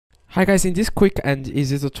Hi guys, in this quick and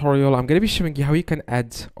easy tutorial, I'm going to be showing you how you can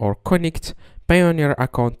add or connect Payoneer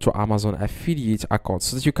account to Amazon affiliate account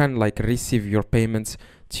so that you can receive your payments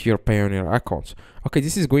to your Payoneer account. Okay,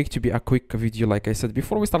 this is going to be a quick video. Like I said,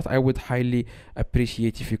 before we start, I would highly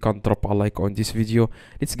appreciate if you can drop a like on this video.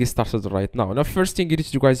 Let's get started right now. Now, first thing you need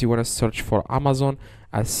to do, guys, you want to search for Amazon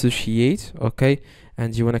associate, okay,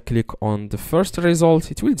 and you want to click on the first result.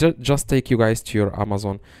 It will just take you guys to your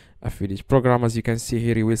Amazon affiliate program. As you can see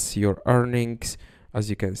here, you will see your earnings.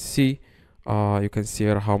 As you can see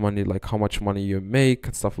here how much money you make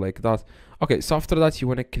and stuff like that. Okay, so after that, you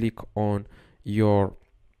want to click on your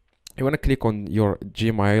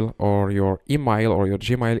Gmail or your email or your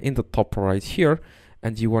Gmail in the top right here,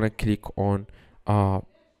 and you want to click on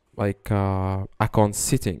account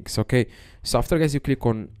settings. Okay, so after, guys, you click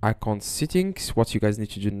on account settings, what you guys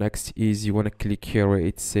need to do next is you want to click here where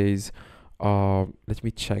it says let me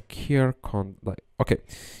check here,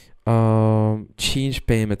 change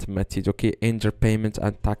payment method. Okay, enter payment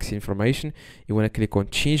and tax information. You want to click on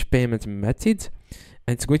change payment method,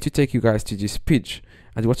 and it's going to take you guys to this page.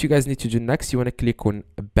 And what you guys need to do next, you want to click on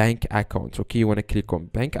bank account. Okay, you want to click on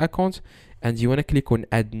bank account, and you want to click on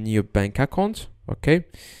add new bank account. Okay,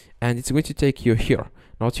 and it's going to take you here.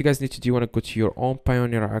 Now what you guys need to do, you want to go to your own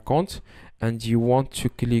Payoneer account, and you want to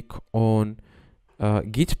click on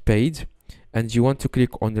get paid, and you want to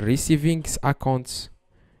click on receiving accounts,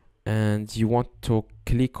 and you want to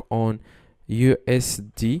click on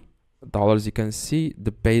USD dollars. You can see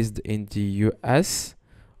the based in the US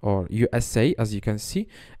or USA, as you can see,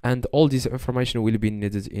 and all this information will be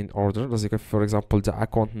needed in order. As you can, for example, the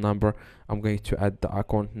account number, I'm going to add the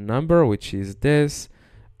account number, which is this,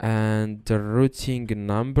 and the routing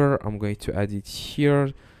number, I'm going to add it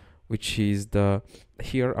here, which is I'm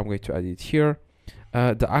going to add it here.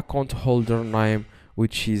 The account holder name,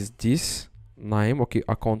 which is this name. Okay,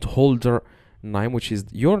 account holder name, which is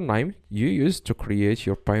your name you use to create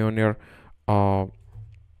your Payoneer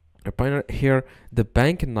here. The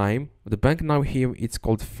bank name here, it's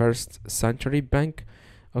called First Century Bank.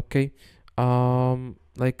 Okay, confirm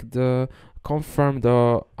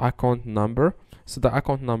the account number. So the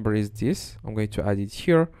account number is this. I'm going to add it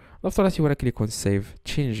here. After that, you want to click on save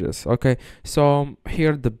changes. Okay, so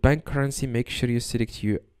here the bank currency, make sure you select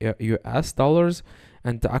US dollars,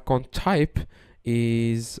 and the account type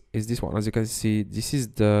is this one. As you can see, this is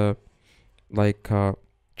the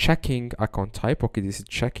checking account type. Okay, this is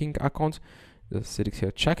checking account. Just select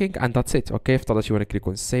here checking, and that's it. Okay, after that, you want to click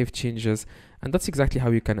on save changes, and that's exactly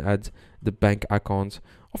how you can add the bank account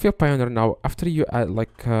of your Payoneer. Now after you add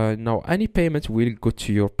now any payment will go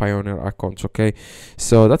to your Payoneer account. Okay,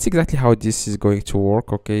 so that's exactly how this is going to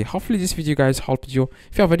work. Okay, hopefully this video, guys, helped you.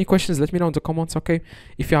 If you have any questions, let me know in the comments. Okay,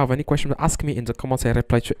 if you have any questions, ask me in the comments. I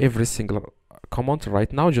reply to every single comment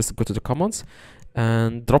right now. Just go to the comments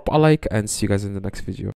and drop a like, and see you guys in the next video.